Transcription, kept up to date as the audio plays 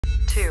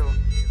2,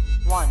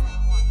 1,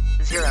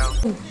 0.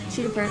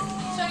 Cheetah print.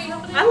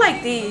 I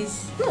like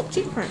these. No,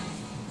 cheetah print.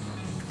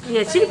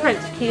 Yeah, cheetah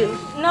print's cute.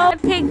 No, I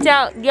picked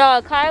out,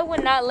 y'all. Kaya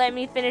would not let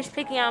me finish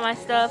picking out my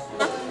stuff.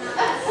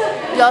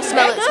 Y'all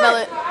smell it, smell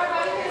it.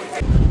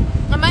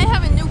 I might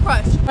have a new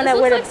crush. This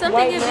looks like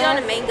something you'd be on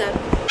a manga.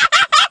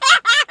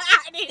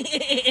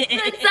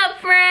 What's up,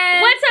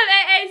 friends? What's up,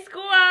 AA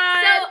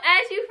Squad? So,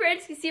 as you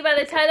friends can see by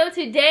the title,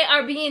 today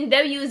our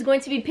BMW is going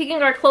to be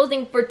picking our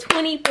clothing for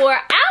 24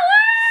 hours.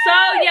 So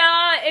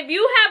y'all, if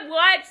you have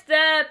watched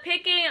the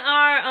picking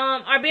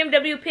our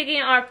BMW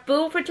picking our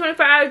food for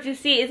 24 hours, you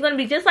see it's gonna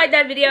be just like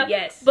that video.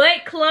 Yes.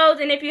 But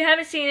clothes, and if you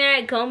haven't seen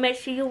that, go make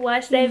sure you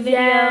watch that video.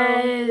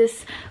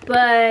 Yes.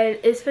 But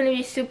it's gonna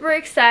be super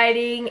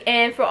exciting,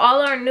 and for all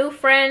our new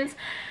friends,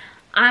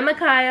 I'm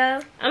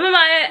Akiya. I'm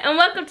Amiya, and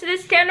welcome to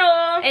this channel.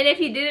 And if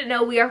you didn't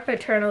know, we are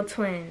fraternal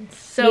twins.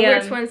 So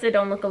we're twins that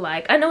don't look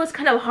alike. I know it's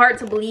kind of hard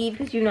to believe,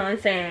 because you know what I'm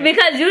saying.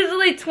 Because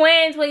usually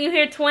twins, when you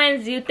hear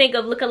twins, you think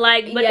of look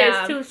alike. But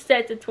there's two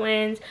sets of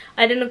twins,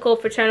 identical,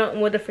 fraternal, and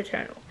with a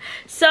fraternal.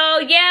 So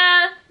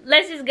yeah,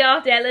 let's just get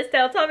off that. Let's stay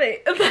on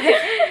topic.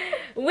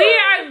 We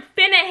are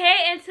finna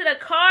head into the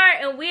car,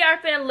 and we are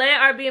finna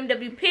let our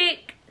BMW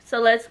pick. So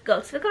let's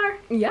go to the car.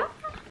 Yeah.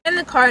 In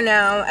the car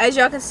now. As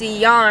y'all can see,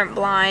 y'all aren't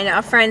blind.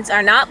 Our friends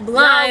are not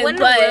blind. What in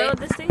the world?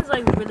 This thing's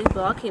like really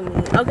blocking me.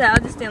 Okay,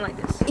 I'll just stand like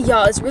this.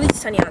 Y'all, it's really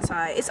sunny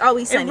outside. It's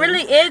always sunny. It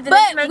really is.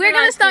 But we're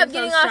gonna stop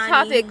getting off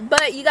topic.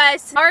 But you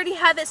guys already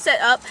have it set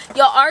up.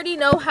 Y'all already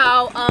know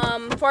how.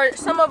 For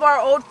some of our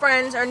old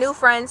friends or new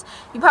friends,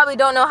 you probably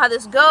don't know how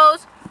this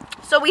goes.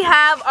 So we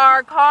have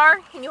our car.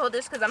 Can you hold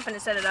this? Because I'm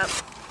gonna set it up.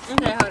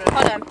 Okay, hold on.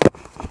 Hold on.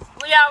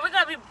 Well, yeah, we're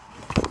gonna be.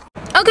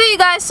 Okay, you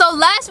guys, so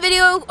last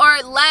video,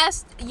 or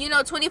last,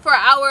 24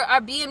 hour,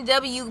 our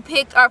BMW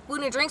picked our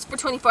food and drinks for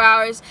 24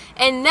 hours.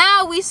 And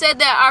now we said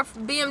that our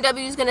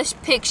BMW is going to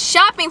pick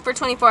shopping for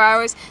 24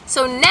 hours.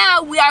 So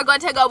now we are going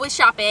to go with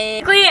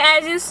shopping.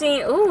 As you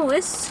see, ooh,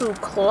 it's too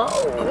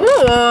close.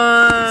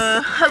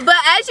 But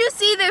as you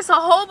see, there's a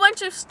whole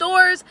bunch of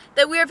stores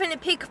that we're going to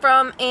pick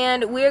from.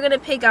 And we're going to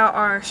pick out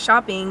our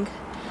shopping.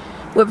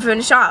 We're going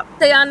to shop.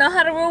 So y'all know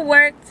how the rule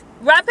works.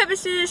 Rock, paper,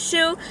 scissors,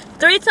 shoot.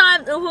 3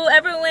 times,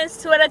 whoever wins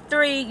 2 out of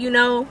 3,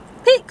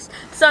 picks.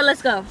 So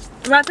let's go.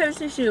 Rock, paper,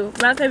 scissors, shoot.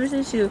 Rock, paper,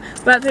 scissors, shoot.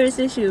 Rock, paper,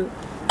 scissors, shoot.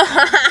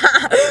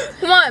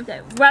 Come on.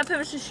 Okay. Rock,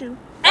 paper, scissors, shoot.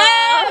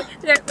 Hey!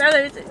 Okay, rock,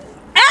 paper, scissors.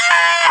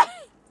 Hey!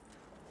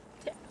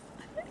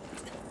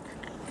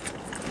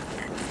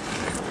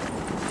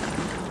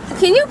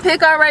 Can you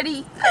pick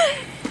already?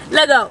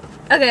 Let go.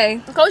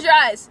 Okay. Close your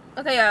eyes.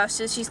 Okay, y'all.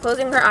 So she's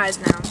closing her eyes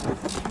now.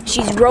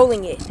 She's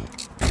rolling it.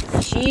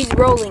 She's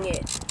rolling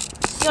it.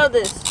 Show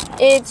this.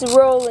 It's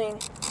rolling.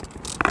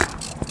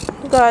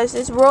 Guys,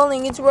 it's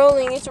rolling, it's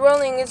rolling, it's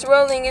rolling, it's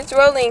rolling, it's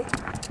rolling.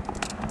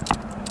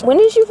 When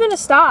is you finna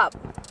stop?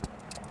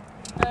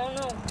 I don't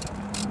know.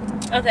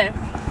 Okay.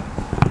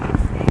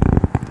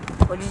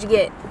 What did you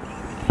get?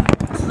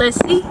 Let's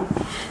see.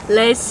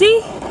 Let's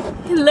see.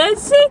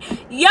 Let's see.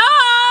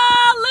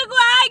 Y'all, look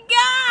what I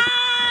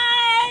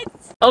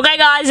got. Okay,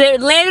 guys,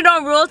 it landed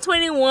on Rule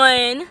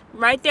 21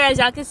 right there, as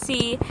y'all can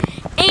see.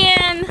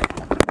 And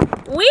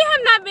we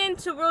have not been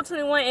to Rule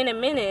 21 in a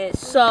minute,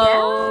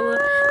 so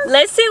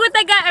let's see what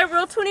they got at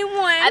Rule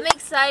 21. I'm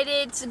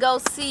excited to go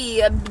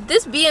see.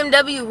 This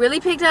BMW really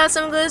picked out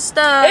some good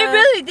stuff. It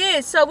really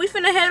did. So we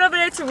finna head over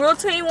there to Rule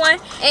 21,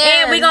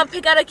 and we're gonna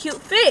pick out a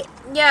cute fit.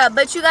 Yeah,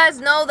 but you guys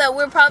know that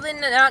we're probably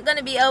not going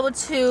to be able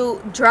to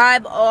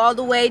drive all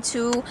the way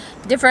to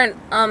different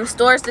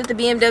stores that the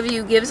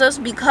BMW gives us,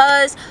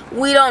 because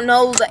we don't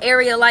know the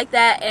area like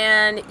that,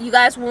 and you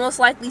guys will most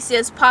likely see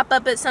us pop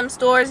up at some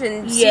stores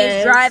and see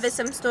us drive at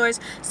some stores.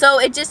 So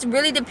it just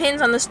really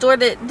depends on the store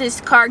that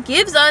this car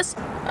gives us.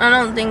 I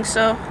don't think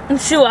so.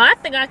 Sure, I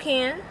think I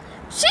can.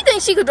 She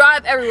thinks she could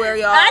drive everywhere,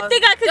 y'all. I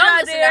think I could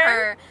drive there. To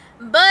her.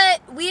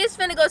 But we just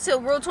finna go to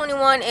Rule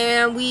 21,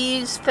 and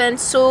we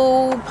spent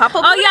so pop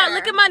up. Oh yeah,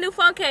 look at my new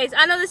phone case.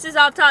 I know this is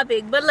off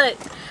topic, but look,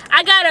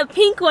 I got a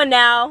pink one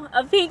now,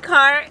 a pink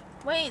cart.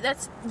 Wait,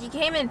 you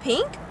came in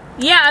pink?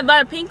 Yeah, I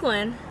bought a pink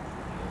one.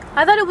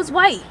 I thought it was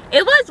white.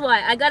 It was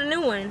white. I got a new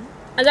one.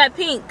 I got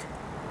pink.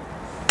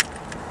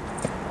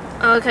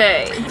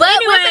 Okay, but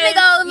anyway, we're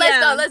gonna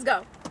go. Let's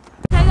go.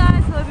 Hey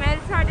guys, so we made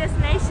it to our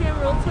destination,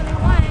 Rule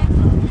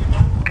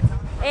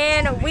 21,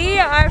 and we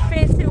are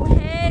fit to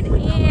head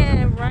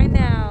in right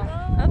now.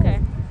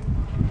 Okay,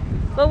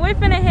 but we're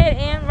finna head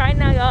in right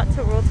now, y'all,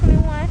 to Rule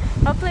 21.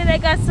 Hopefully they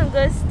got some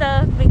good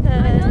stuff, because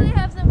I know they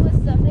have some good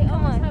stuff. They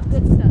always have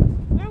good stuff.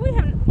 Girl, we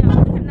have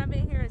not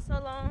been here in so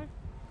long.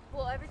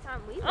 Well, every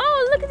time we.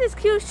 Oh, look at this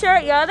cute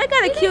shirt, y'all. They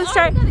got a cute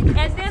shirt, and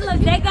then look,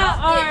 they got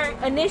our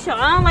initial.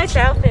 I don't like the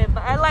outfit,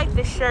 but I like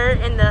the shirt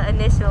and the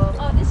initial.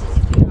 Oh, this is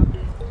a cute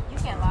outfit. You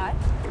can't lie.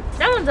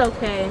 That one's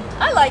okay.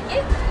 I like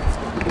it.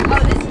 Oh,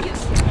 this is cute.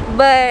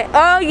 But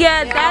oh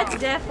yeah, that's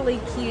definitely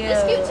cute.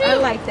 It's cute too. I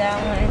like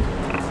that one.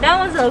 That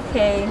one's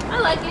okay. I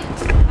like it.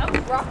 I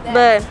would rock that.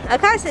 But I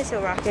kind of said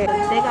she'll rock it. They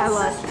got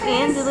a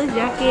Angela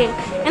jacket,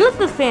 and look at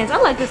those pants. I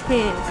like those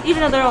pants,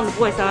 even though they're on the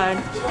boy side.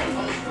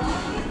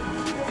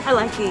 I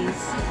like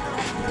these.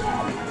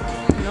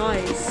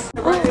 Nice.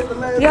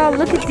 Oh, y'all,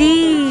 look at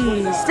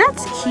these.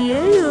 That's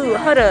cute.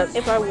 Hold up.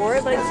 If I wore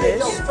it like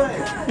this,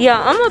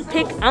 yeah, I'm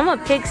gonna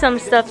pick some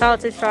stuff out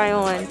to try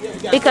on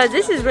because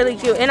this is really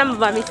cute, and I'm gonna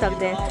buy me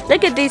something.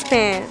 Look at these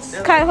pants.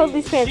 Kai, hold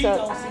these pants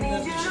up.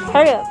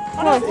 Hurry up.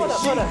 Come on.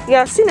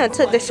 Yeah, Cena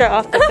took the shirt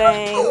off the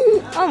thing.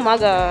 Oh my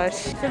gosh.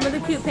 Some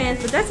really cute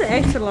pants, but that's an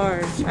extra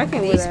large. I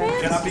can't wear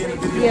that. Can I be in the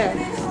video?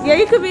 Yeah. Yeah,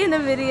 you could be in the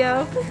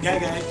video. Gang,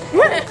 gang.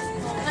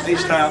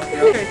 H-Town. I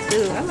like her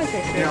too. I like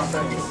her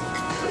too.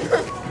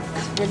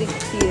 Really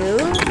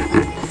cute.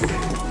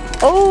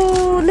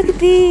 Oh, look at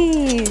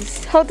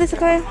these. Hold this,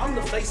 okay? I'm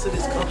the face of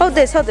this company. Hold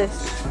this, hold this.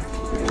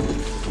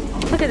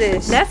 Look at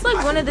this. That's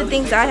like one of the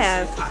things I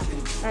have.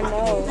 I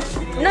know.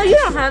 No, you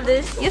don't have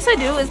this. Yes, I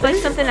do. It's like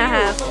something I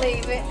have.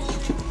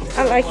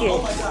 I like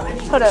it.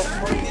 Hold up.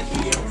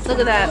 Look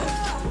at that.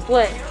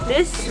 What?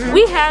 This?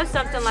 We have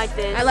something like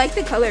this. I like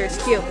the color. It's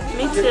cute.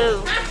 Me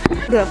too.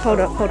 Hold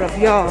up,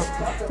 y'all.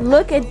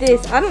 Look at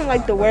this. I don't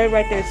like the word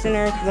right there,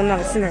 center, because I'm not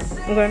a center.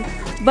 Okay?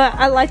 But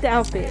I like the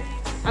outfit.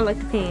 I like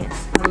the pants.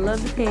 I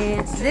love the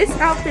pants. This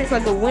outfit is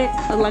like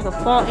a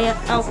fall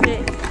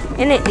outfit,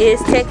 and it is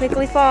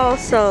technically fall.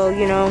 So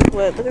you know,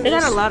 they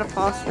got a lot of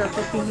fall stuff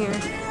up in here.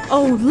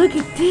 Oh, look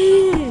at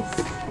this!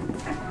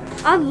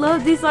 I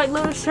love these like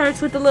little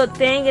shirts with the little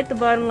thing at the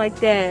bottom like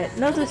that.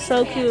 Those are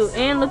so cute.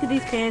 And look at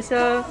these pants,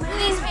 y'all.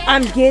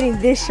 I'm getting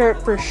this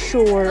shirt for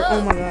sure. Oh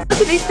my god.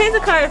 Look at these pants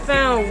I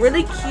found.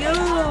 Really cute.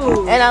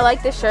 And I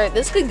like this shirt.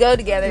 This could go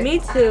together. Me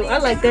too. I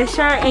like that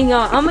shirt. And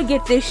y'all, I'm gonna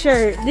get this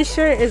shirt. This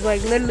shirt is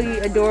like literally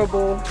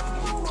adorable.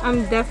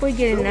 I'm definitely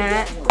getting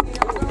that.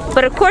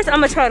 But of course,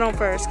 I'm gonna try it on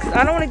first. Because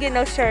I don't want to get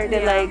no shirt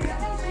that like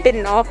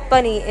fitting all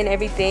funny and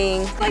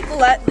everything.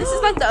 Like this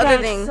is like the other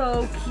thing.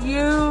 So cute.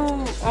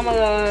 Oh my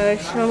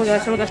gosh. Oh my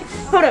gosh. Oh my gosh.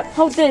 Hold up.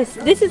 Hold this.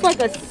 This is like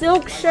a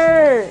silk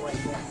shirt.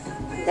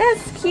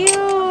 That's cute.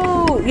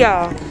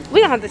 Y'all,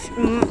 we gonna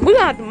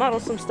have to model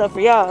some stuff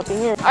for y'all up in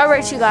here. All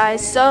right, you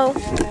guys. So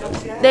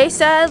they're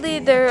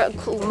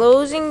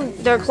closing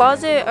their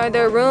closet or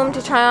their room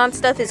to try on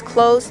stuff is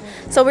closed.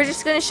 So we're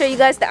just gonna show you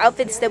guys the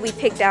outfits that we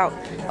picked out,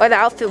 or the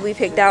outfit we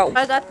picked out.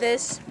 I got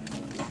this.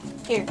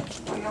 Here.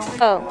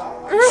 Oh,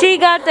 she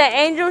got the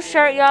angel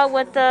shirt, y'all,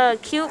 with the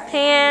cute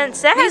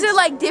pants. These are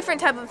like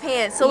different type of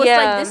pants. So it's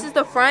like this is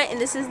the front and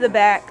this is the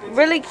back.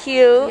 Really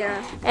cute.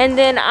 Yeah. And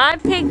then I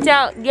picked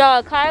out,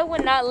 y'all, Kai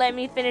would not let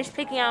me finish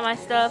picking out my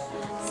stuff.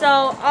 So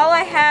all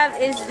I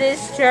have is this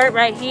shirt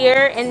right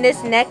here and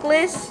this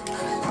necklace.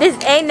 This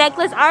A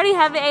necklace. I already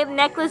have an A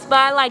necklace, but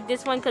I like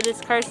this one because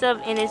it's cursive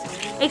and it's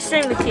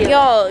extremely cute.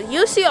 Yo,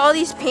 you see all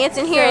these pants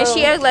in here, and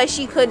she acted like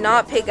she could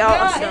not pick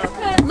out stuff.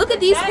 Look at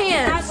these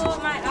pants.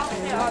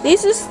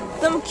 These are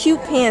some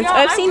cute pants. Yo,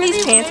 I've seen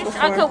these pants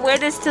before. I could wear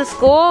this to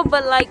school,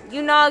 but like,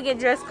 you know, I'll get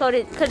dress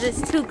coded because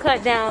it's too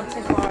cut down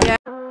too far. Yeah.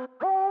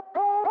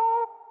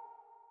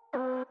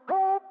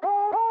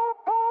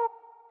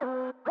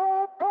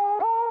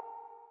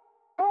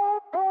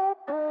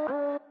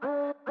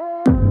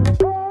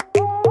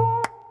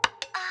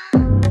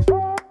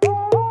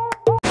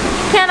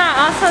 Can I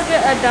also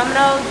get a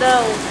domino,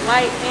 the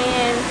white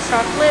and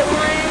chocolate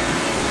one?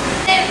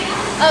 And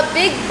a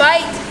big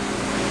bite.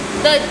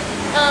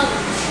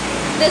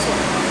 This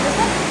one.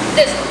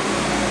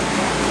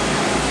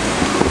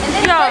 And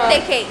then a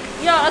birthday cake.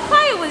 Yo,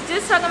 Akiya was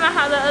just talking about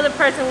how the other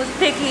person was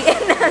picky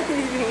and now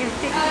he's being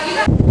picky.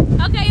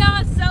 Okay,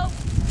 y'all, so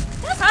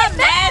her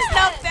mask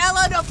done fell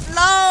on the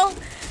floor.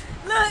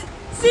 Look,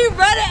 she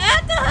running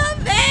after her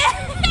mask.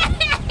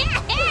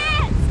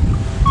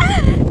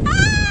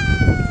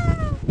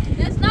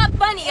 That's not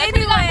funny. I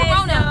could've got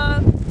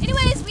corona.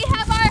 Anyways, we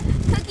have our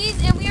cookies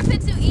and we are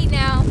fit to eat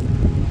now.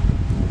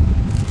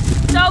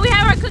 So we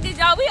have our cookies,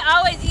 y'all. We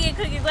always eating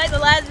cookies. Like the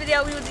last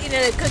video, we was eating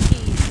a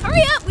cookie.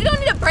 Hurry up. We don't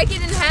need to break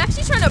it in half.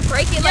 She's trying to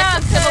break it like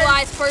a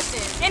civilized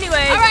person.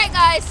 Anyway. All right,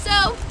 guys.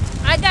 So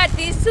I got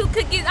these two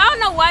cookies. I don't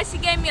know why she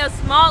gave me a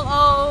small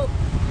old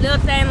little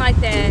thing like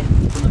that.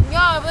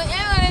 Y'all, but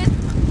anyways.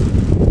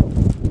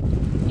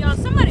 Yo,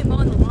 somebody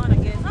mowing the lawn, I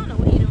guess. I don't know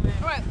what he doing.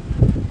 All right.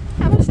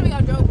 I'm going to show you how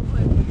to drove real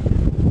quick.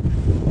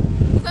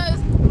 Because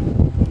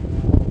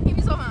keep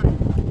me so high.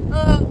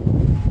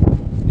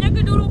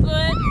 Doodle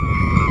good.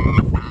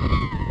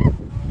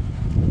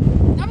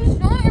 I'm just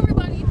showing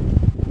everybody.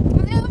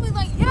 And they'll be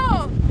like,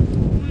 yo.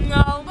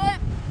 No. But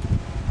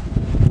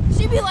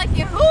she be like,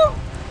 yeah, who?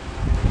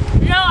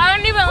 No, I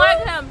don't even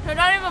like him. So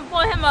don't even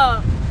pull him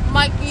up.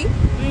 Mikey.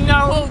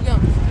 No.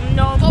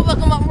 No. Go look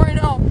him up right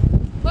now.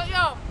 But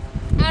yo,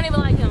 I don't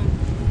even like him.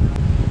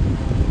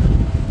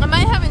 I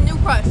might have a new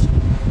crush.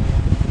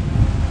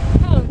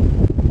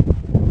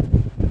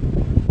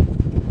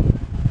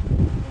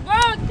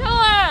 Go to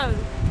him.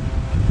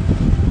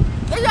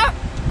 Is that?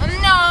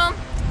 No.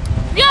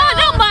 Yo,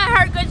 don't mind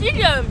her because she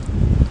just.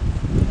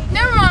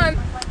 Never mind.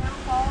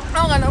 I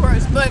don't got no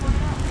crush, but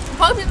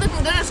Poppy's looking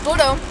good at school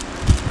though.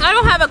 I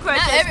don't have a crush.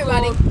 Not at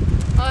everybody.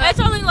 school. It's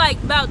only like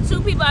about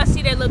 2 people I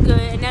see that look good,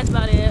 and that's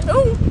about it.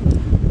 Ooh.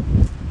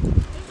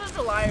 You're such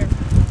a liar.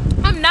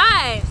 I'm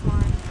not.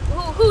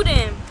 Who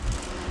then?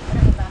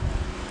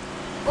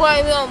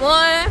 Wait, we got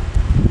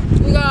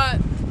 1, we got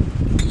 2,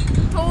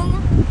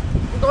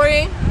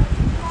 3,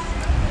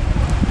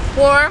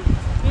 4.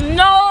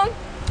 No,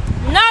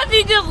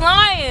 Nazi just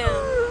lying.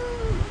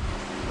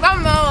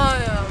 I'm not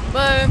lying,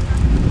 but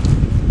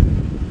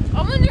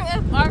I wonder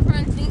if our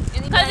friends think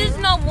anything. Because it's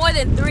no more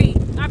than 3.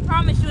 I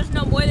promise you it's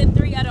no more than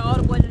 3 out of all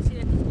the boys I see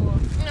at the school.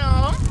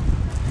 No.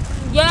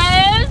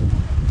 Yes.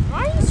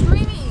 Why are you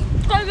screaming?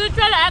 Because you're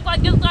trying to act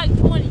like it's like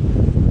 20.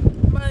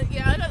 But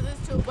yeah, I got this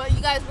too. But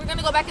you guys, we're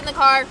gonna go back in the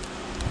car,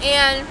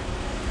 and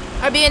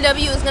our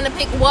BMW is gonna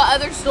pick what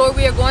other store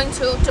we are going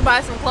to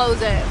buy some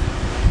clothes at.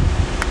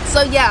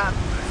 So yeah,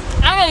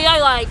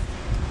 I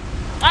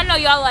know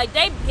y'all like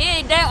they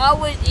big. They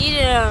always eat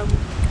them.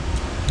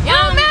 it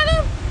don't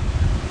matter.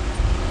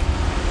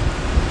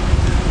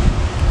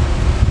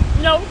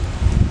 No.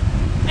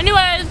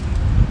 Anyways,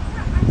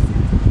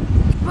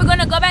 we're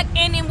gonna go back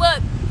in, and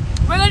what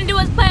we're gonna do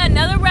is play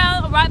another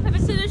round of rock paper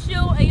scissors shoot,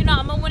 and you know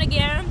I'm gonna win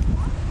again.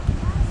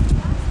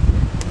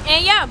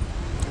 And yeah,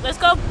 let's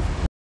go.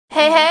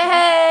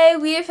 Hey,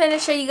 we are finna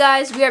show you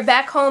guys. We are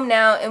back home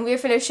now, and we are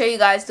finna show you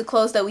guys the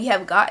clothes that we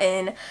have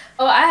gotten.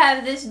 Oh, I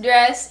have this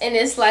dress, and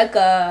it's like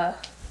a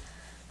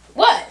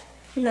what?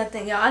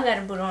 Nothing, y'all. I got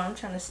a boot on. I'm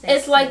trying to stay.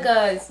 It's like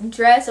a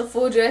dress, a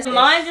full dress.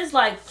 Mine just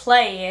like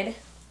plaid.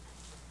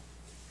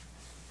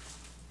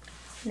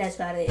 That's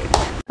about it.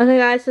 Okay,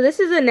 guys. So this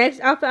is the next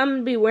outfit I'm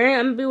gonna be wearing.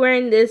 I'm gonna be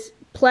wearing this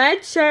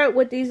plaid shirt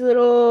with these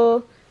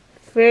little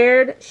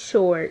flared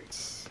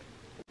shorts.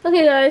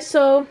 Okay, guys.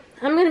 So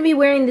I'm gonna be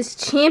wearing this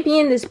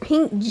Champion, this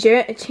pink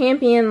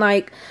Champion.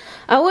 Like,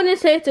 I wouldn't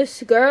say it's a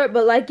skirt,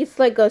 but like it's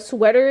like a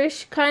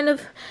sweaterish kind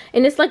of,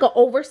 and it's like an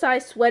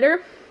oversized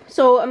sweater.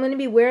 So I'm gonna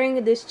be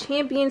wearing this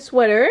Champion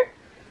sweater,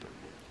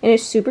 and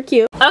it's super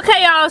cute.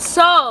 Okay, y'all.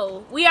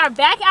 So we are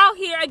back out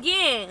here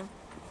again.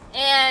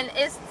 And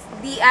it's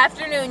the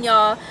afternoon,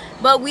 y'all.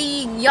 But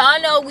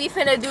y'all know we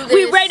finna do this.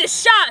 We ready to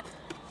shop.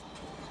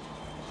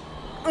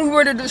 We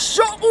ready to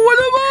shop or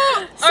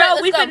whatever. So right,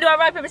 we finna do our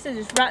rock, paper,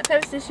 scissors. Rock,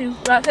 paper, scissors.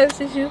 Rock, paper,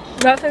 scissors.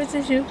 Rock, paper,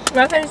 scissors.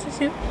 Rock, paper,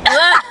 scissors.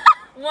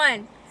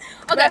 1.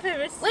 Okay. Rock,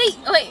 paper, wait.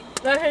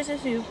 Rock, paper,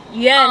 scissors.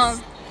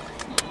 Yes.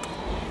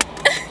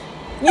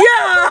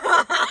 Yeah.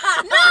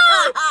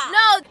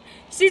 No.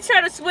 She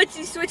trying to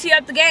switchy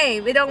up the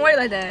game. It don't work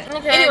like that.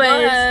 Okay.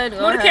 Anyways, go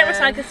move the camera ahead.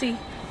 so I can see.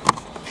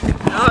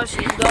 Oh,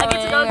 she's going I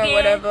get to go or again.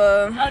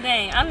 whatever. Oh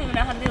dang, I don't even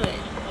know how to do it.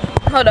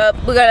 Hold up,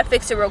 we gotta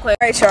fix it real quick.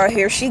 All right, y'all,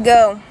 here she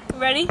go.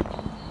 Ready?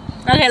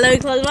 Okay, let me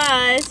close my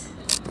eyes.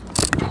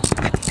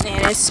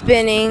 And it's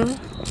spinning.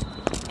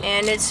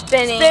 And it's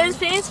spinning. Spin,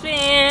 spin, spin.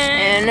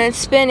 And it's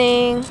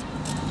spinning.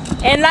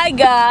 And I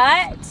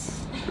got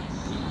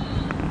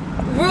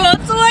Rule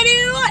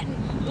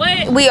 21.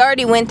 Wait. We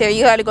already went there.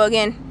 You gotta go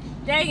again.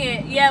 Dang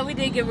it. Yeah, we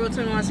did get Rule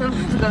 21, so I'm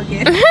gonna go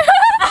again.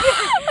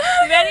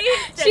 Ready?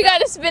 She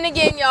gotta spin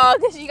again, y'all,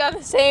 because she got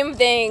the same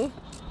thing.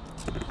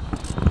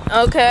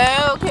 Okay.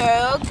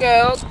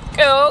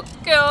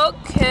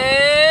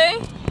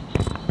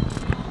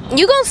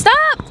 You gonna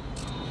stop?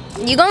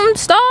 You gonna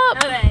stop?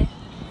 Okay.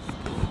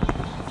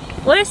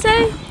 What did it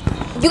say?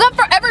 You got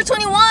Forever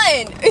 21.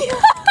 Yeah,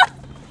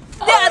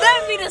 that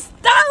would be the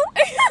stop.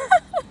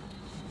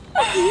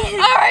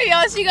 Alright,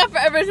 y'all, she got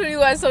Forever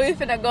 21, so we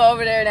finna go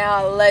over there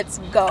now. Let's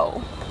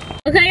go.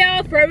 Okay,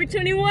 y'all, Forever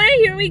 21,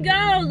 here we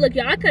go. Look,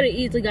 y'all, I could have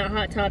easily got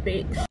Hot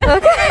Topics.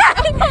 Okay.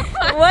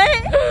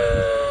 What?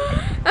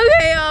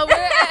 Okay, y'all, we're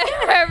at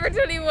Forever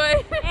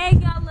 21. Hey,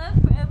 y'all, love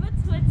Forever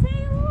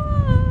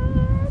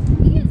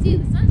 21. You can see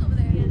the sun's over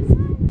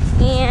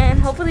there.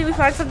 And hopefully we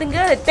find something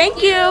good.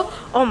 Thank you.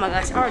 Oh my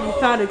gosh, I already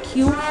found a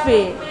cute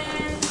fit.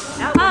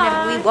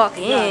 Whenever we walk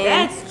in.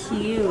 Yeah, that's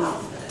cute.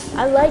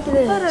 I like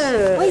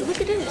this. Wait, look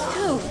at this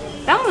too.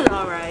 that one's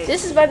alright.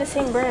 This is by the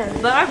same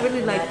brand. But I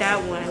really like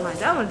that one. Like,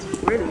 that one's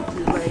really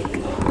cute. Like,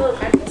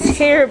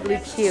 terribly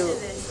cute.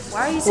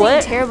 Why are you saying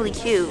What? terribly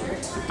cute?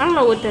 I don't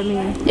know what that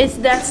means.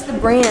 That's the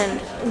brand.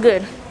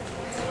 Good.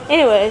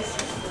 Anyways,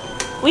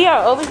 we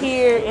are over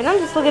here, and I'm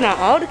just looking at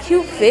all the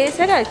cute fits.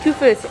 I got cute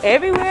fits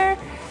everywhere.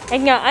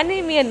 And y'all, I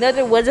need me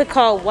another, what's it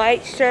called,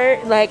 white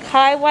shirt, like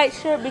high white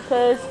shirt,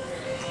 because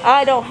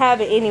I don't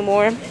have it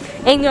anymore.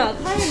 And y'all,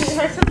 I need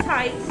her some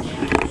tights,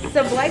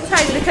 some black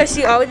tights, because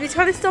she always be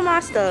trying to steal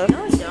my stuff.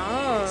 No, I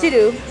don't. She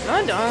do. No,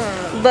 I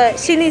don't. But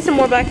she needs some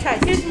more black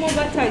tights. Here's more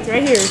black tights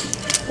right here,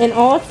 in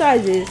all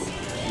sizes.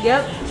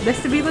 Yep,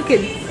 best to be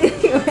looking. Look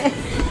at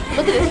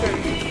this shirt.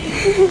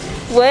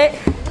 What?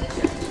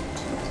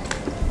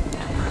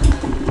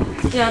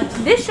 Yeah,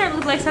 this shirt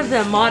looks like something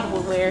a mod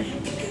would wear.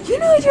 You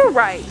know, you're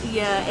right.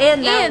 Yeah,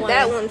 and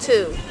that one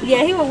too.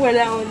 Yeah, he would wear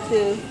that one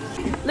too.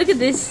 Look at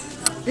this.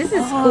 This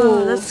is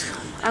cool.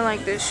 I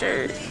like this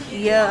shirt.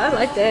 Yeah, I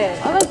like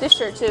that. I like this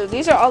shirt too.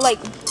 These are all like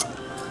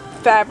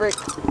fabric,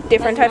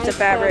 different types of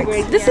fabric.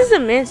 This is the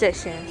men's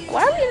section.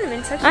 Why are we in the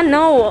men's section? I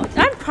know.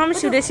 I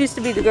promise you this used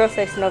to be the girl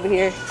section over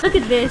here. Look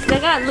at this. They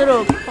got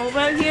little coat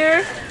right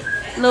here.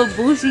 Little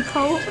bougie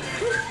coat.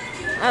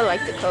 I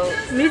like the coat.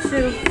 Me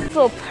too.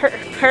 Little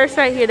purse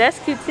right here. That's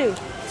cute too.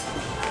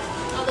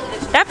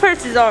 That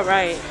purse is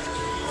alright.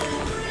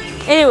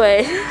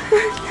 Anyway,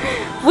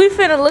 we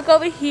finna look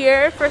over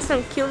here for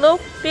some cute little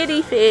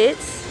bitty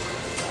fits.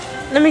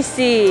 Let me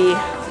see.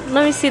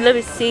 Let me see. Let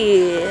me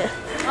see.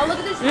 Oh, look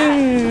at this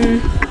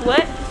hat.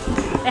 What?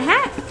 A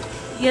hat?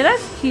 Yeah,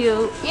 that's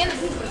cute. And the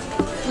people.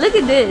 Look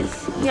at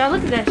this. Yeah,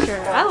 look at that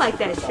shirt. I like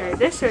that shirt.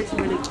 That shirt's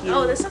really cute.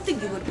 Oh, that's something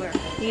you would wear.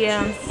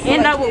 Yeah,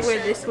 and I would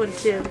wear this one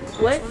too.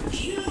 What?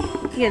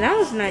 Yeah, that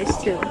was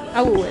nice too.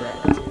 I would wear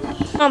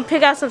that.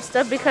 Pick out some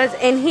stuff because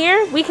in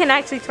here we can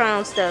actually try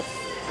on stuff,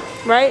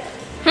 right?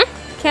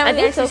 Can't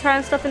we actually try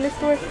on stuff in this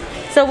store?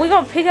 So we're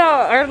gonna pick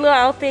out our little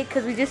outfit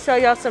because we just showed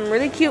y'all some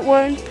really cute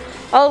ones.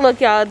 Oh look,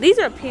 y'all, these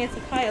are pants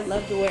Akiya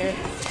love to wear.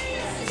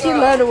 She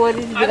love to wear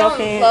these big old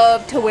pants.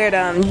 Love to wear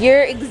them.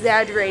 You're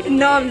exaggerating.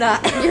 No, I'm not.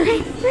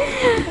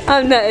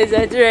 I'm not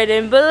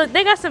exaggerating. But look,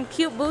 they got some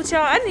cute boots,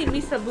 y'all. I need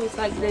me some boots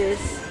like this.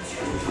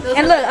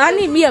 And look, I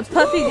need me a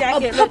puffy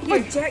jacket. A puffer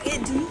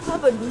jacket? Do you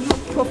have a New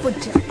York puffer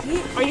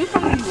jacket? Are you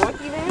from New York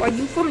even? Are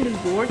you from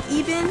New York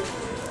even?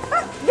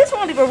 This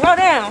won't even roll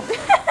down.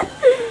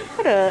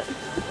 Hold up.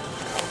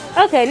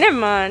 Okay, never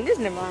mind. Just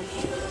never mind.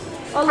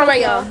 Oh,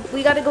 Alright, y'all.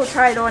 We gotta go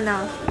try it on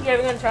now. Yeah,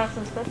 we're gonna try on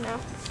some stuff now.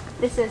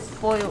 This is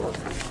spoiled.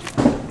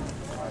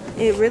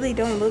 It really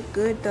don't look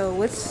good though.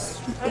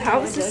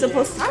 How is this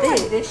supposed to I like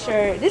fit? this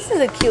shirt. This is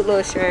a cute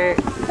little shirt.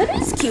 That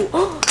is cute.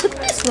 Oh, look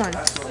at this one.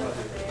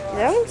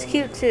 That one's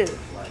cute too.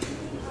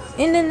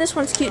 And then this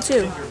one's cute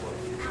too.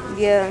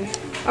 Yeah.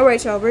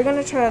 Alright, y'all. We're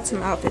gonna try out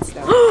some outfits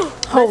though.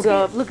 Hold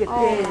up. Look at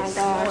Oh this. my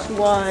gosh,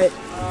 what?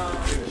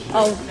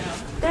 Oh,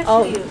 That's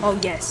cute. oh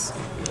yes.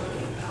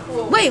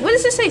 Wait, what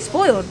does it say?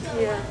 Spoiled?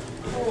 Yeah.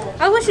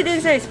 I wish it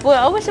didn't say spoiled.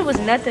 I wish it was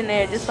nothing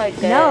there, just like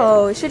that.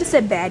 No, it should have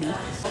said baddie.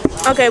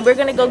 Okay, we're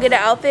gonna go get an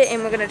outfit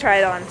and we're gonna try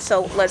it on.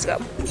 So let's go.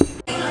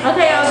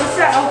 Okay, y'all, this is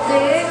our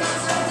outfit.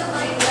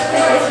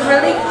 It's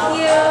really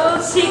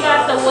cute. She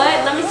got the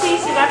what? Let me see.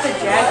 She got the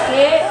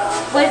jacket.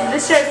 With the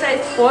shirt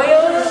says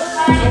spoiled.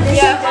 And then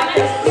she got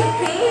this cute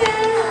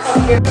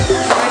pants.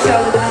 Alright,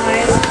 y'all, look at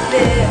my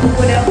fit.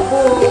 Whatever.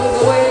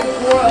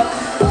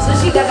 So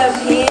she got the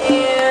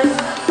pants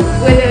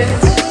with a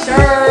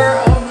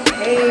shirt.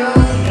 Okay.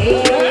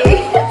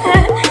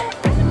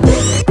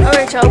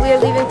 Alright, y'all, we are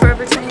leaving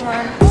Forever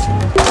 21.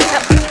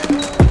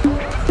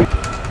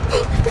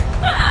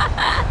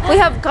 We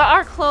have got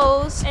our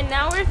clothes. And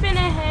now we're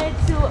finna head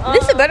to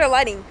This is better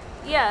lighting.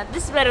 yeah,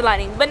 this is better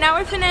lighting. But now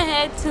we're finna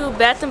head to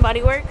Bath and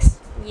Body Works.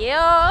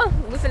 Yeah,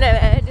 we finna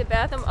head to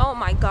bathroom. Oh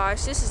my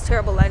gosh, this is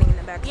terrible lighting in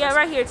the back. Yeah,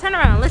 right here. Turn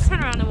around. Let's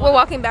turn around and We're walk.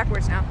 walking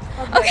backwards now.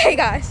 Okay,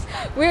 guys,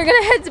 we're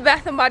gonna head to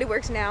Bath and Body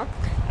Works now,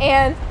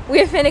 and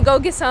we're finna go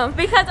get some.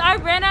 Because I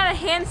ran out of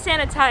hand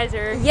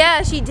sanitizer.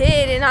 Yeah, she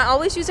did, and I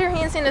always use her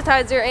hand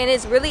sanitizer, and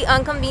it's really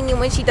inconvenient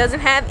when she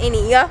doesn't have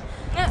any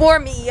for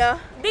me.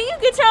 Did you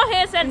get your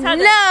hand sanitizer?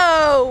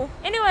 No.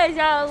 Anyways,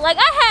 y'all, like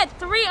I had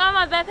 3 on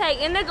my backpack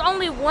and there's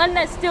only 1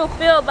 that's still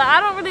filled, but I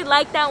don't really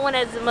like that one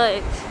as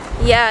much.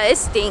 Yeah, it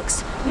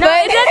stinks. No,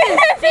 But it doesn't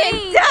stink.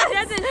 It does. It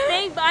doesn't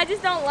stink, but I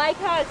just don't like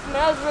how it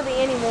smells really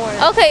anymore.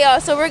 Okay, y'all,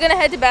 so we're gonna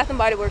head to Bath and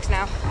Body Works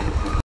now.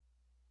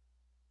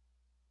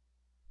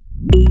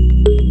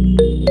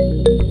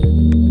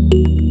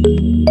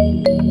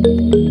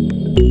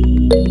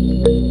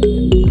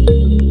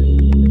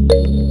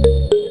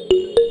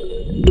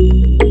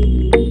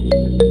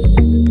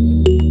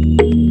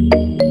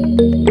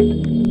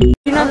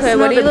 Okay,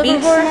 what are you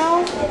looking for?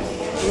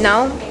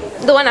 No.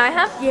 The one I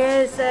have?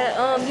 Yes,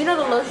 you know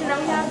the lotion that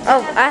we have?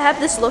 Oh, I have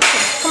this lotion.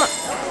 Come on.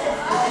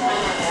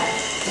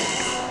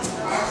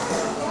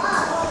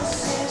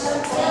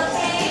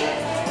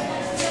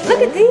 Look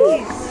at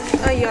these.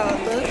 Oh, y'all,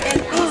 look at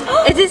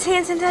these. Is this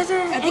hand sanitizer?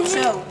 I think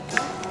so.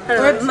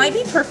 Or it might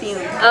be perfume.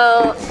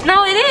 Oh,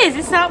 no, it is.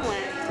 It's that one.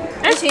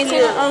 That's Hand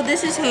cute. sanitizer. Oh,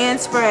 this is hand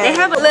spray. They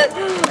have a look.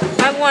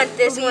 I want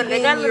this one.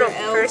 They got a little Your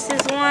elf.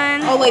 purses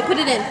one. Oh, wait, put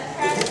it in.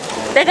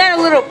 They got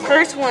a little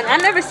purse one.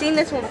 I've never seen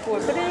this one before.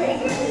 Put it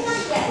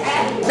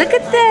in. Look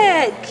at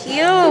that.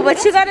 Cute.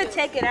 But you gotta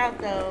take it out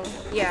though.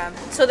 Yeah.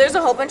 So there's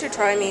a whole bunch of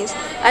try-me's.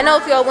 I know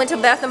if y'all went to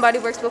Bath and Body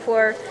Works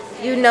before,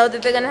 you know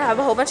that they're gonna have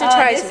a whole bunch of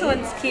try-me's. This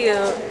one's cute.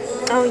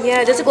 Oh,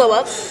 yeah. Does it glow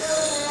up?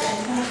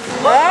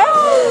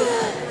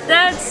 Oh,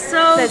 that's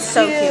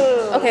so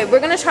cute. Okay, we're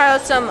gonna try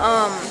out some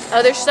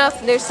other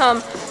stuff. There's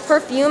some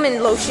perfume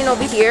and lotion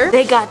over here.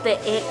 They got the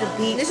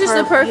beach. This is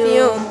the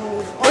perfume.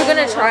 We're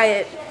gonna try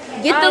it.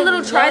 Get the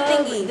little try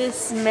love thingy. This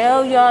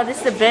smell, y'all. This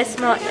is the best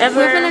smell ever.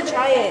 We're gonna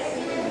try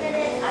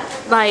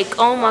it. Like,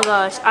 oh my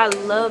gosh, I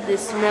love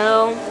this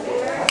smell.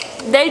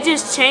 They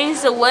just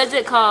changed the, what's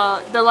it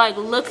called? The like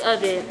look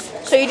of it.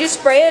 So you just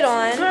spray it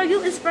on. Girl, you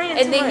can spray it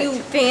And then you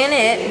fan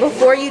it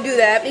before you do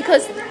that,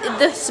 because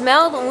the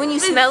smell when you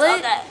smell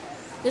it,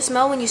 the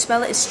smell when you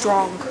smell it is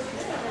strong.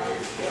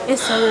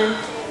 It's so good.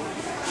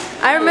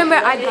 I remember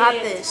I got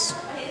this.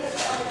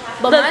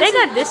 But Look, they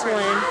got this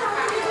one.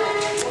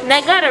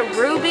 They got a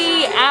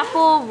ruby,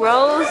 apple,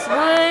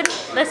 rosewood.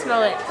 Let's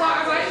smell it.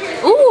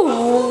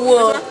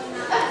 Ooh.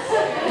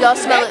 Y'all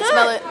smell it,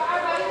 smell it.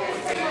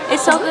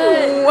 It's so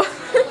good.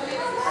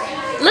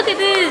 Look at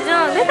this,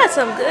 y'all. They got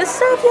some good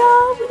stuff,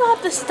 y'all. We gonna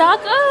have to stock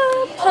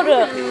up. Hold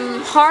up.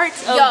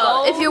 hearts of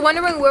gold. If you're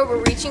wondering where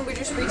we're reaching, we're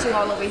just reaching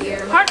all over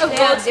here. Heart of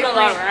gold smell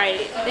alright.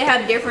 They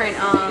have different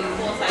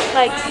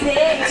Like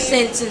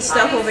scents and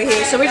stuff over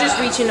here, so we're just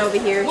reaching over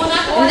here.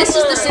 And this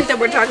is the scent that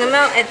we're talking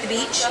about at the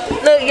beach.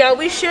 look, y'all,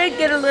 we should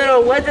get a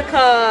little, what's it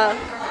called?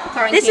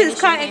 Cotton This candy is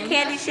cotton champagne.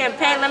 candy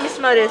champagne. Let me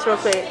smell this real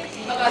quick.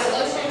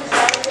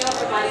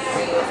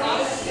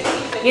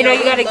 You know,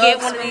 you gotta get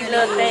one of these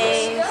little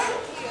things.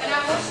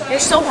 They're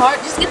so hard.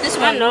 Just get this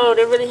I one. know,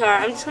 they're really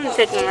hard. I'm just gonna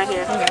take one right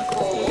here.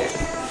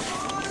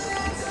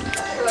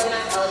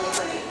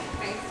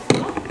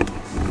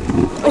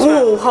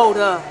 Oh, hold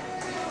up.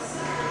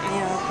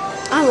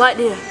 Yeah. I like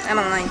this. I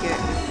don't like it.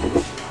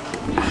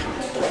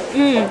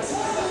 Mmm.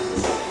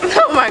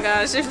 Oh my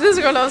gosh, if this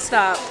girl don't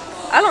stop.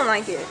 I don't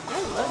like it.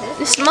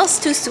 It smells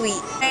too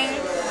sweet.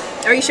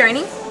 Are you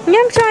shiny? Yeah,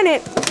 I'm trying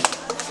it.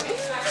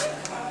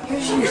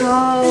 Here she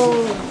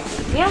go.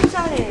 Yeah, I'm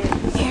trying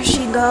it. Here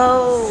she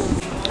go.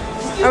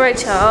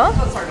 Alright, y'all.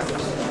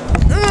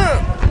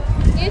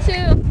 You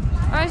too.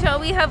 Alright, y'all.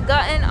 We have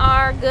gotten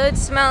our good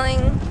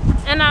smelling.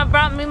 And I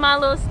brought me my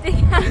little stick.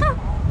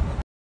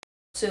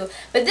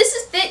 But this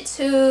is fit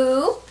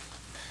too.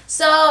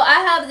 So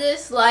I have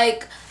this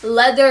like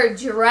leather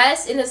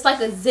dress, and it's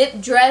like a zip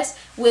dress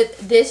with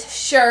this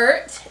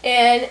shirt,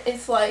 and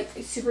it's like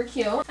super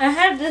cute. I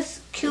have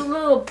this cute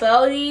little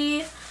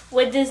belly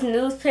with this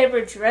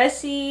newspaper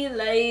dressy,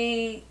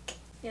 like,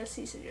 yeah,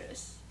 see the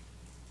dress.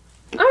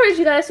 Alright,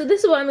 you guys, so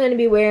this is what I'm going to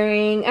be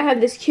wearing. I have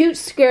this cute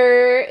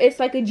skirt. It's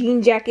like a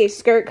jean jacket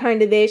skirt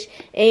kind of ish,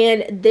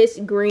 and this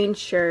green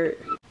shirt.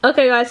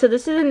 Okay, guys, so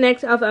this is the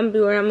next outfit I'm gonna be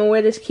wearing. I'm gonna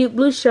wear this cute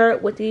blue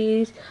shirt with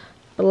these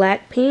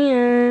black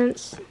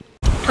pants.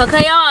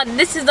 Okay, y'all,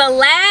 this is the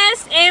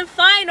last and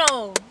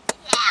final.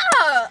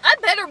 Yeah, I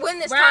better win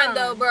this time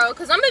though, bro,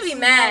 because I'm going to be She's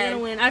mad. not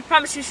gonna win. I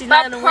promise you she's But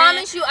not I gonna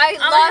promise win. you, I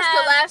I'ma lost have-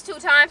 the last 2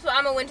 times, so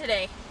I'm gonna win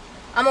today.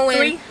 I'm gonna win.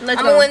 3, let's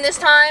I'm go. gonna win this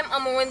time.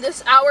 I'm gonna win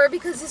this hour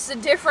because it's a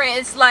different.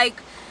 It's like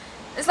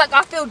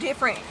I feel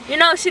different. You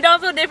know, she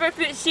don't feel different.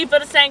 She feel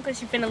the same because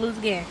she finna lose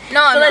again.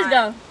 No, I'm So let's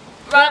not. go.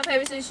 Rock,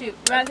 paper, scissors, shoot.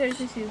 Rock, paper,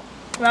 scissors, shoot.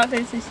 Rock,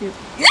 paper, scissors, shoot.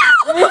 No!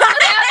 Okay,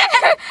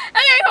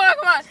 come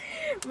on.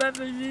 Rock, paper,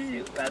 scissors,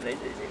 shoot. Rock, paper,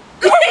 scissors,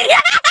 shoot.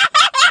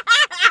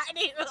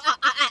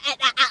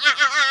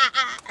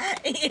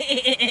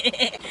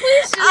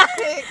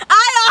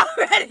 I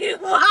already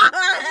won.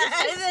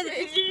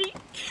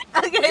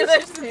 Okay,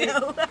 let's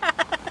go.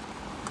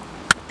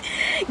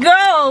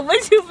 Girl,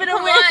 what you finna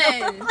Come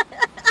win? on.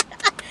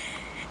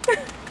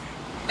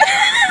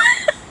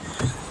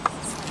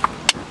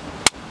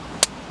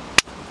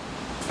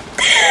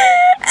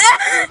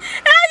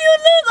 How you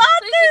lose all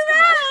Please 3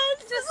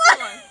 rounds? just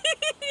come on.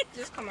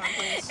 Just come on,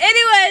 please.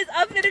 Anyways,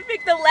 I'm finna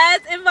pick the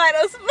last and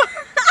final spot.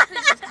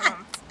 Please just come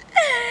on.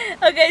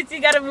 Okay, so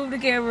you gotta move the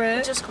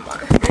camera. Just come on.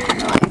 At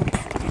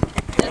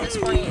this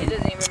point, it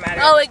doesn't even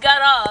matter. Oh, it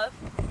got off.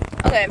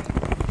 Okay.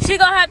 She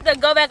gonna have to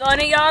go back on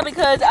it, y'all,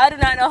 because I do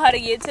not know how to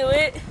get to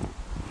it.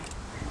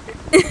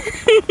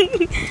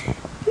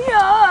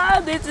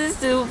 Y'all, this is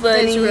too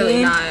funny. It's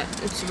really not.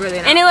 It's really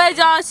not. Anyways,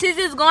 y'all, she's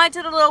just going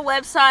to the little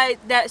website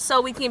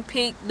so we can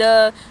pick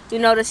the, you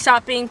know, the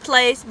shopping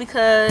place,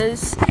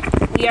 because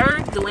we are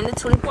doing the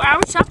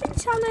 24-hour shopping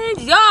challenge.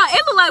 Y'all,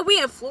 it look like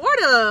we in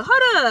Florida.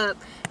 Hold up.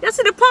 Y'all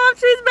see the palm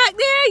trees back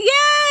there?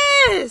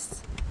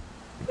 Yes.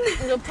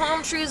 The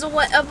palm trees or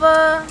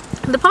whatever.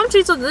 The palm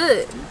trees are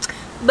good.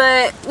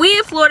 But we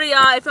in Florida,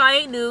 y'all, if y'all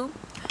ain't new.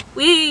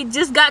 We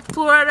just got to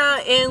Florida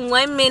in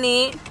 1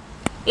 minute.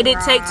 It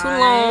didn't take too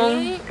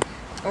long.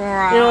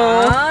 Right. You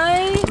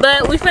know?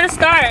 But we finna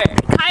start.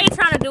 Kaya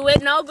trying to do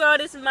it. No, girl,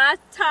 this is my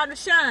time to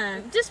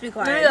shine. Just be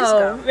quiet. Here we Just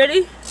go. go.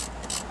 Ready?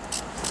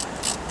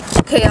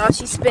 Okay, y'all,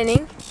 she's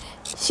spinning.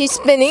 She's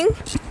spinning.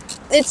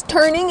 It's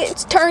turning.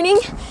 It's turning.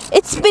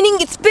 It's spinning.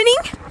 It's spinning.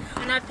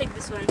 And I picked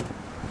this one.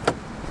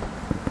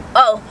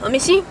 Oh, let me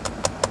see.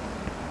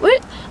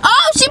 What?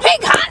 Oh, she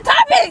picked Hot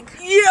Topic.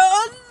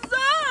 Yes,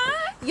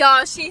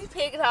 Y'all, she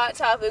picked Hot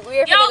Topic. We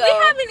are Yo, finna we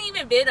go. haven't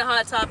even been to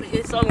Hot Topic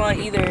in so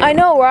long either. I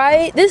know,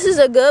 right? This is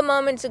a good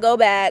moment to go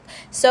back.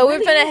 So we're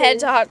Really finna head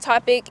is. to Hot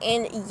Topic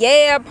and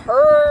yeah,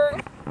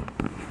 purr.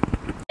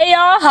 Hey,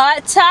 y'all,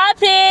 Hot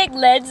Topic.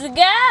 Let's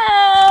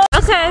go.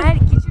 Okay.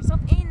 Get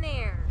yourself in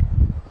there.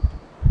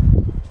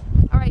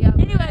 All right, y'all.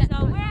 Anyways,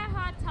 so we're at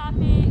Hot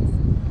Topics,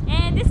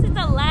 and this is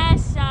the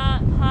last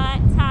shop, Hot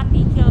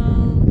Topic, yo.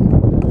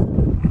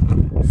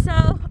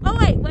 So, oh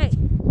wait.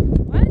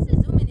 Why is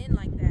it zooming in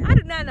like that? I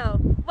do not know.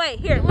 Wait,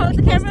 here, It won't hold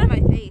the be close camera.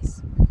 to my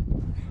face.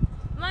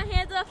 My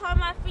hands up on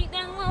my feet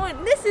down low,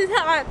 and this is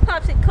how I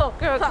pops it coke,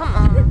 girl. Come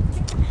on.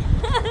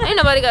 Ain't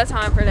nobody got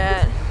time for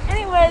that.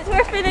 Anyways,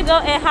 we're finna go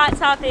at Hot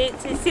Topic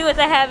to see what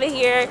they have in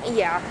here.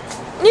 Yeah.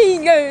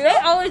 They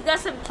always got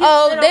some cute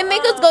Oh, little, they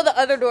make us go the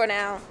other door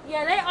now.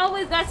 Yeah, they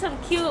always got some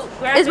cute Is my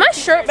graphic shirt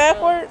t-shirts,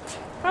 backwards?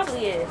 though.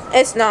 Probably is.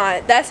 It's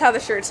not. That's how the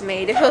shirt's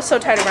made. It feels so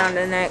tight around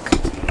the neck.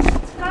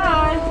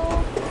 Hi.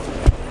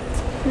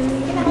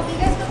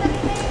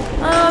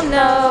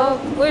 No.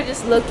 We're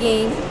just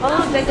looking.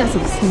 Oh, they got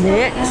some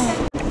snacks.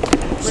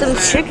 Some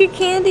sugar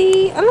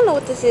candy. I don't know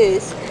what this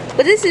is.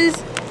 But this is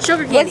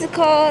Sugar What's candy. it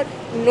called?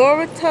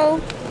 Naruto.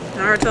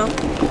 Naruto.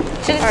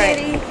 Sugar Alright.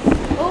 candy.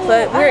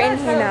 But we're in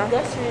here now.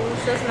 That's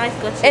nice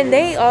gushers. And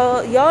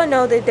y'all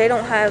know that they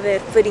don't have a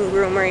fitting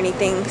room or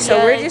anything. So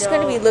Yeah, we're they just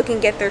going to be don't.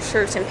 looking at their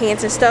shirts and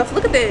pants and stuff.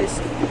 Look at this.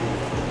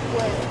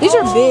 These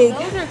are big.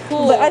 Those are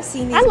cool. But I've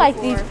seen these I like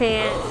before. these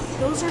pants.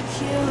 Those are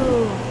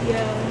cute.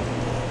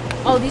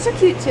 Yeah. Oh, these are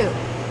cute too.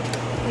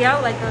 Yeah,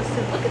 I like those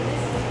too. Look at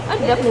this. I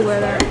definitely wear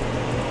that.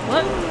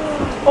 What?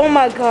 Oh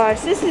my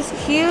gosh, this is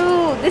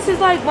cute. This is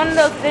like one of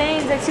those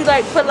things that you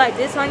like put like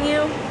this on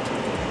you.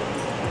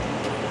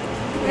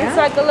 Yeah. It's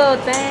like a little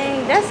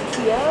thing. That's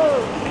cute.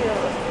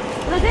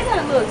 Look, they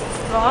got a little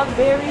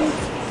strawberry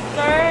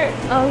skirt.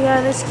 Oh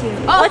yeah, that's cute.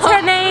 What's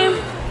her name?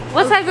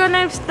 What's that girl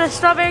name? The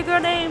strawberry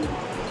girl name?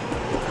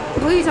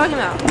 What are you talking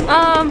about?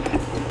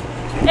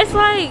 It's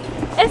like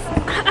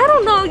I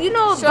don't know. You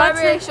know,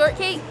 Strawberry butter-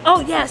 shortcake? Oh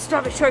yeah,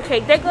 strawberry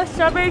shortcake. There goes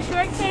strawberry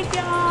shortcake,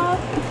 y'all.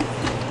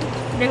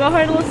 There go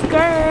her little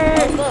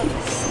skirt. Look.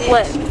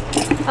 What?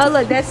 Oh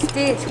look, that's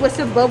Stitch with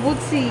some bubble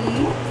tea.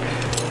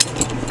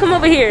 Come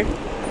over here.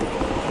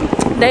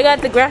 They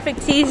got the graphic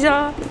tees,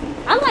 y'all.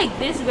 I like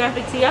this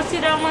graphic tee. Y'all see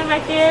that one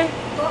right there?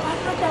 Oh, I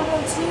like that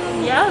one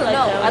too. Yeah, I like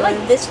no, that I like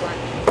one. this one.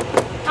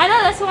 I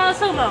know, that's what I was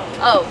talking about.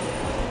 Oh.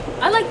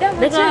 I like that one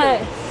They too.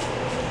 got,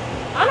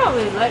 I don't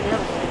really like that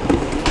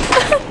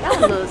one. That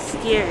was a little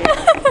scary.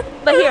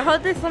 But here,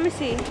 hold this. Let me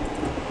see.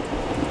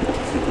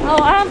 Oh,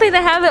 I don't think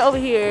they have it over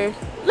here.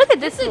 Look at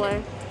this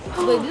one.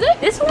 Wait, do they?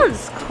 This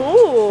one's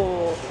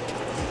cool.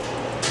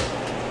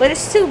 But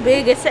it's too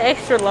big. It's an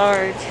extra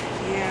large.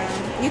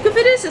 Yeah. You can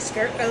fit it as a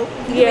skirt though.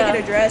 You can Yeah. make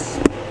it a dress.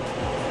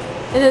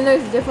 And then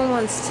there's different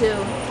ones too.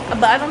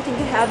 But I don't think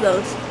they have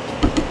those.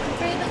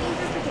 Are you looking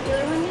for a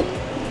particular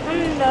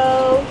one?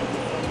 No.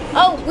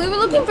 Oh, we were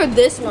looking for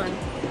this one.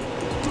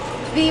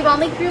 The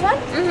Motley Crue one?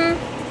 Mm-hmm.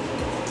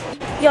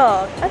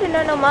 Y'all, I did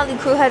not know Motley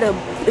Crue had a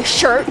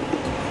shirt.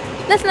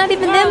 That's not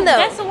even them though.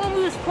 That's the one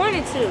we was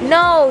pointing to.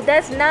 No,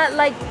 that's not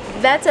like,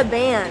 that's a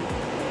band.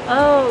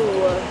 Oh.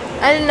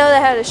 I didn't know they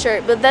had a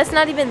shirt, but that's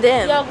not even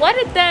them. Yo, why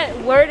did that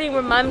wording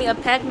remind me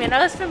of Pac-Man?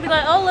 I was gonna be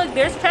like, oh look,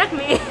 there's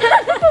Pac-Man.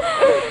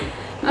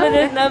 But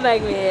there's no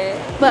Pac-Man.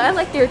 But I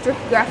like their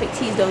graphic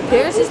tees though.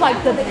 Theirs is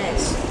like the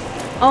best.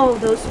 Oh,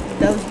 those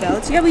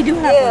belts. Yeah, we do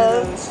have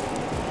one of those.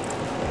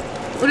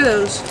 What are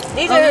those?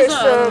 These Oh, are those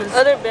are some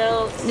other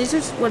belts. These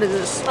are, what is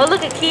this? Oh,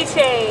 look at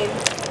keychain.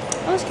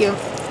 Oh, that's cute.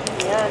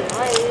 Yeah,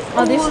 nice.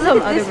 Oh, these Ooh, are look some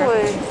at other this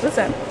graphic one. tees. What's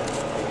that?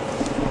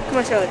 Come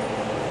on, show it.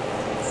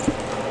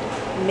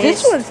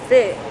 This one's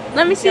fit.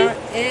 Let me see.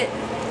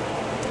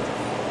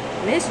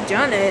 Miss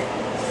Janet.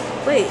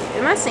 Wait,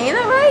 am I saying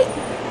that right?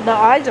 The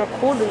eyes are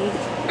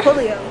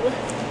coolio.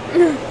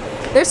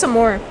 There's some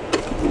more.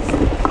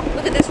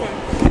 Look at this one.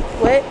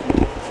 What?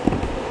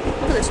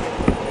 Look at this one.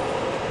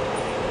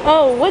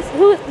 Oh,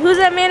 who's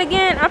that man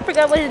again? I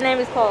forgot what his name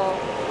is called.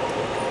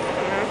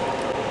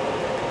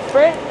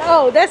 Fred?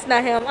 Oh, that's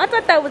not him. I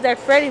thought that was that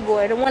Freddy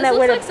boy, the one This that looks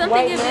wear like the something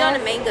white you'd be on a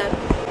mask.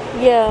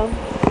 manga. Yeah.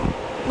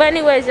 But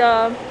anyways,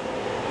 y'all.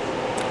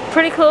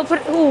 Pretty cool.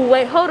 Ooh,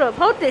 wait, hold up.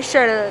 Hold this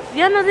shirt up.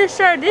 Y'all know this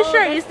shirt? This Oh,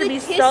 shirt that's used to the be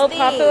Kiss so thing.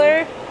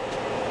 popular.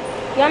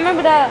 Y'all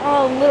remember that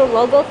little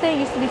logo thing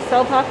used to be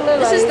so popular?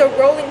 This is the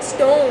Rolling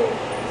Stone.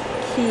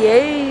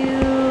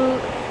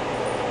 cute.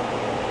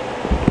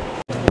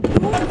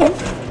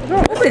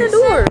 Open the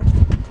door.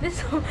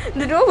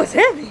 The door was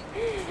heavy.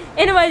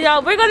 Anyway,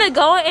 y'all, we're gonna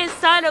go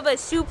inside of a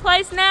shoe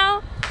place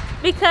now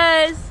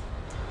because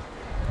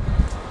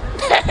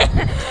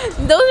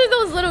Those are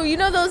those little, you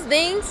know those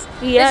things?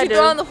 Yeah, that I you do.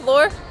 throw on the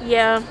floor?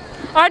 yeah.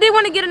 Or I did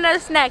want to get another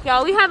snack,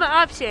 y'all. We have an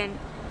option: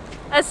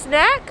 a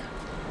snack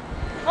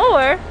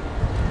or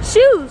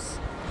shoes.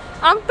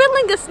 I'm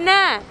feeling a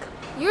snack.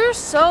 You're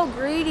so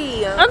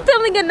greedy. I'm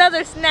feeling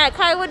another snack.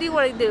 Kai, what do you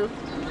want to do?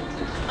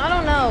 I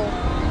don't know.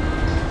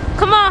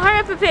 Come on, hurry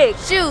up and pick.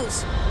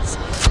 Shoes.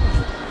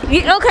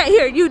 Okay,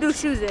 here, you do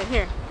shoes then.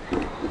 Here.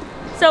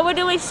 So we're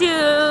doing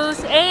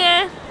shoes,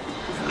 and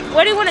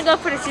where do you want to go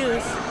for the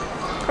shoes?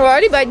 We're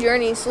already by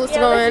Journey, so let's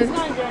go let's in.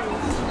 just go on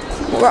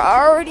Journeys. We're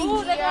already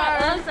Ooh, they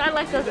got here. Uggs. I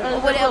like those Uggs.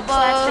 What Those little up,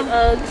 plastic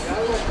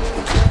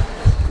Uggs.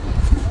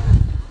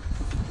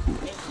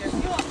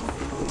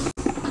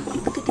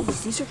 Look at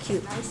these. These are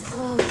cute.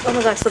 Oh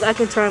my gosh, look, I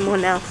can try them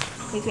on now.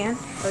 You can?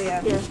 Oh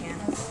yeah. Yeah. You can.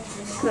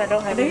 Because I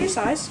don't Are have they any. your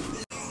size?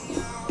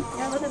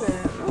 Yeah, look at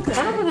them. Okay.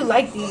 I don't really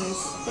like these.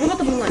 What about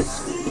the blue ones?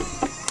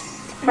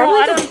 No,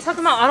 I don't, I'm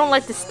talking about I don't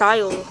like the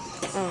style.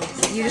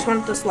 Oh, you just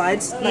want the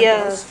slides? Like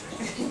Yeah. those?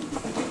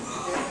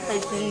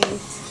 Like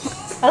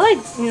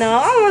these. No,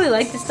 I don't really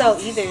like this style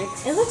either.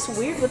 It looks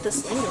weird with the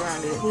sling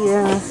around it.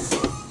 Yeah.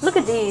 Look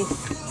at these.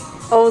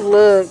 Oh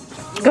look.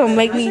 These gonna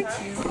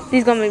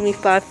make me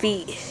 5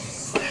 feet.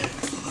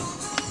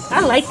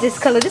 I like this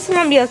color. This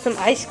reminds me of some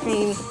ice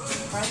cream.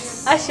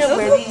 I should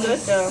wear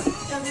these though.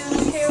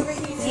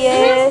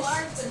 Yes.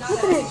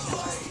 Look at it.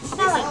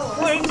 Not like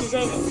 4 inches,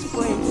 ain't it?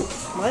 4 inches.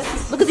 What?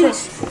 Look at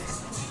these.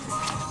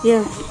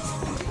 Yeah.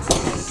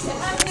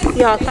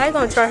 Y'all, Kai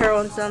gonna try her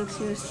on some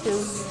shoes too.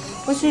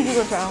 What shoes you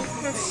gonna try on?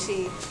 Let's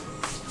see.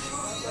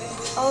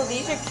 Oh,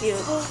 these are cute.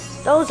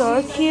 Those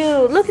are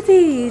cute. Look at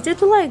these. They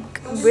look like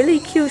really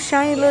cute,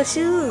 shiny little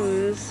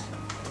shoes.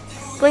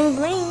 Bling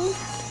bling.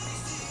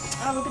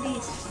 Oh, look at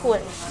these.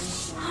 What?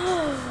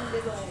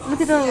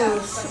 Look at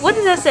those. What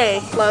does that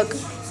say? Plug.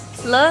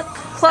 Luck?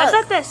 I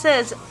thought that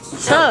says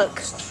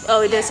Chuck.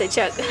 Oh, it does say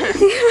Chuck.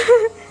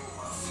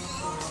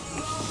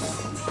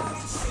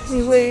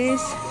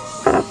 Anyways.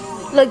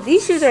 Look,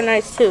 these shoes are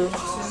nice too.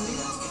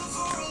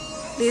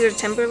 These are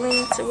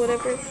Timberlands or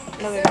whatever.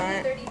 No, they're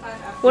not.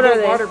 What are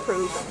they?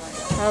 Waterproof.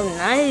 Oh,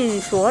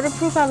 nice.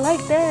 Waterproof. I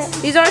like that.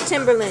 These are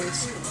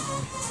Timberlands.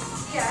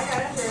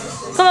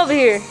 Come over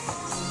here.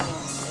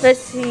 Let's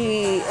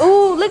see.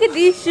 Oh, look at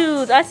these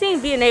shoes. I seen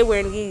B&A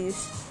wearing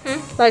these.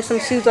 Like some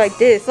shoes like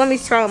this. Let me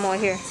try them on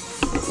here.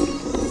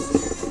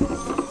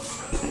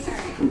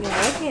 Yeah,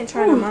 I can't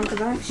try them on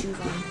because I have shoes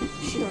on.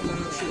 She don't have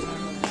no shoes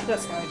on.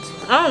 That's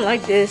hard. I don't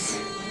like this.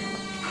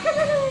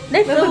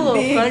 They feel a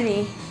little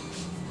funny.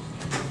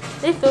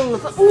 They feel a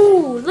little funny.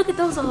 Ooh, look at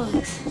those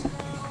Uggs.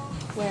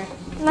 Where?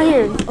 Right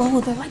here.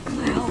 Oh, they're like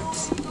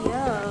clouds.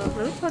 Yeah,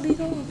 let me try these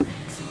on.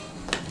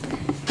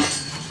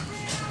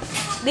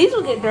 These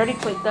will get dirty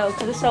quick though,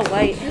 because it's so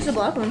white. Here's a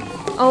black one.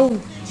 Oh,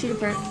 cheetah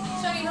print.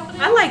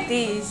 I like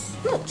these.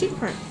 Look, cheetah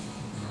print.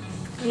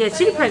 Yeah,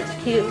 cheetah print's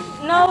cute.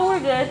 No, we're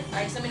good.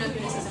 Alright, just let me know if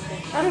you need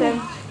something. Okay.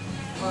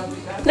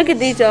 Look at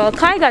these, y'all.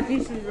 Kai got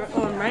these shoes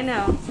on right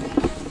now.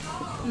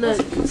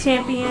 Look,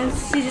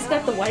 Champions. She just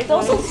got the white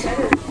ones.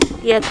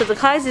 Yeah, because the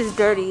Kai's is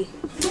dirty.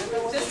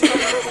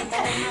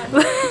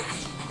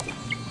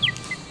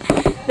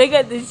 They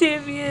got the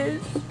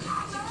Champions.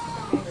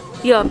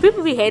 Yo,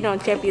 people be hating on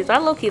Champions. I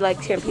low-key like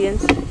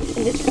Champions.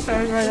 And this is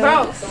hers right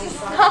now. Bro,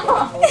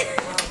 stop.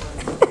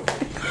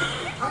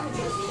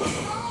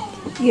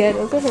 Yeah,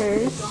 those are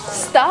hers.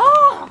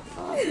 Stop.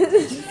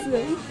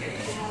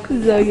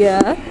 So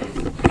yeah.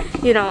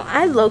 You know,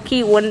 I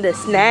low-key wanted a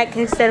snack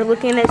instead of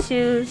looking at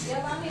shoes.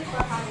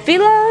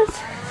 Filas?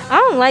 I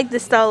don't like the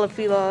style of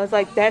Filas,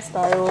 like that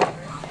style.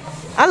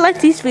 I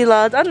like these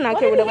Filas. I do not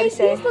care what nobody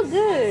says. These look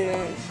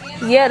good.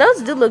 Yeah,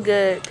 those do look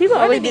good. People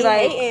always be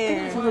like,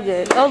 hating? those look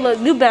good. Oh, look,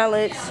 New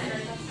Balance.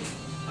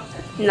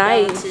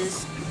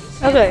 Nice.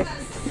 Okay.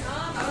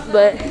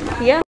 But,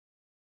 yeah.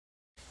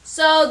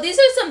 So these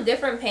are some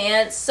different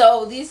pants.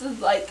 So these is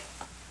like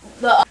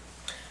the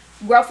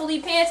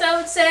ruffly pants, I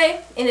would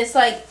say, and it's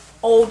like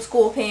old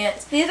school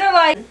pants. These are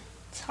like a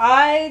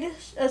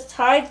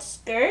tied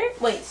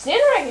skirt. Wait,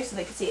 stand right here so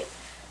they can see it.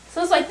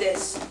 So it's like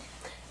this,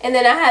 and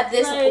then I have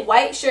this Like-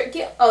 white shirt.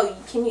 Oh,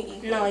 can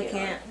you? No, I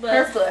can't, but-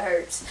 Her foot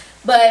hurts.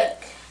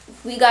 But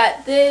we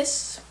got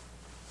this.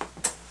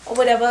 Or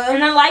whatever.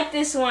 And I like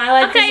this one. I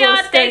like Okay, this little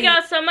y'all, thank sturdy-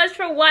 y'all so much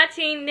for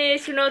watching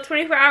this,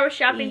 24-hour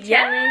shopping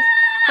challenge.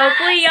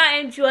 Hopefully y'all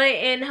enjoy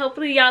it, and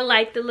hopefully y'all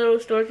like the little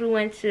stores we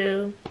went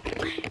to.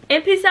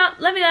 And peace out.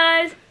 Love you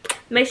guys.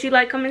 Make sure you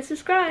like, comment, and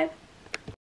subscribe.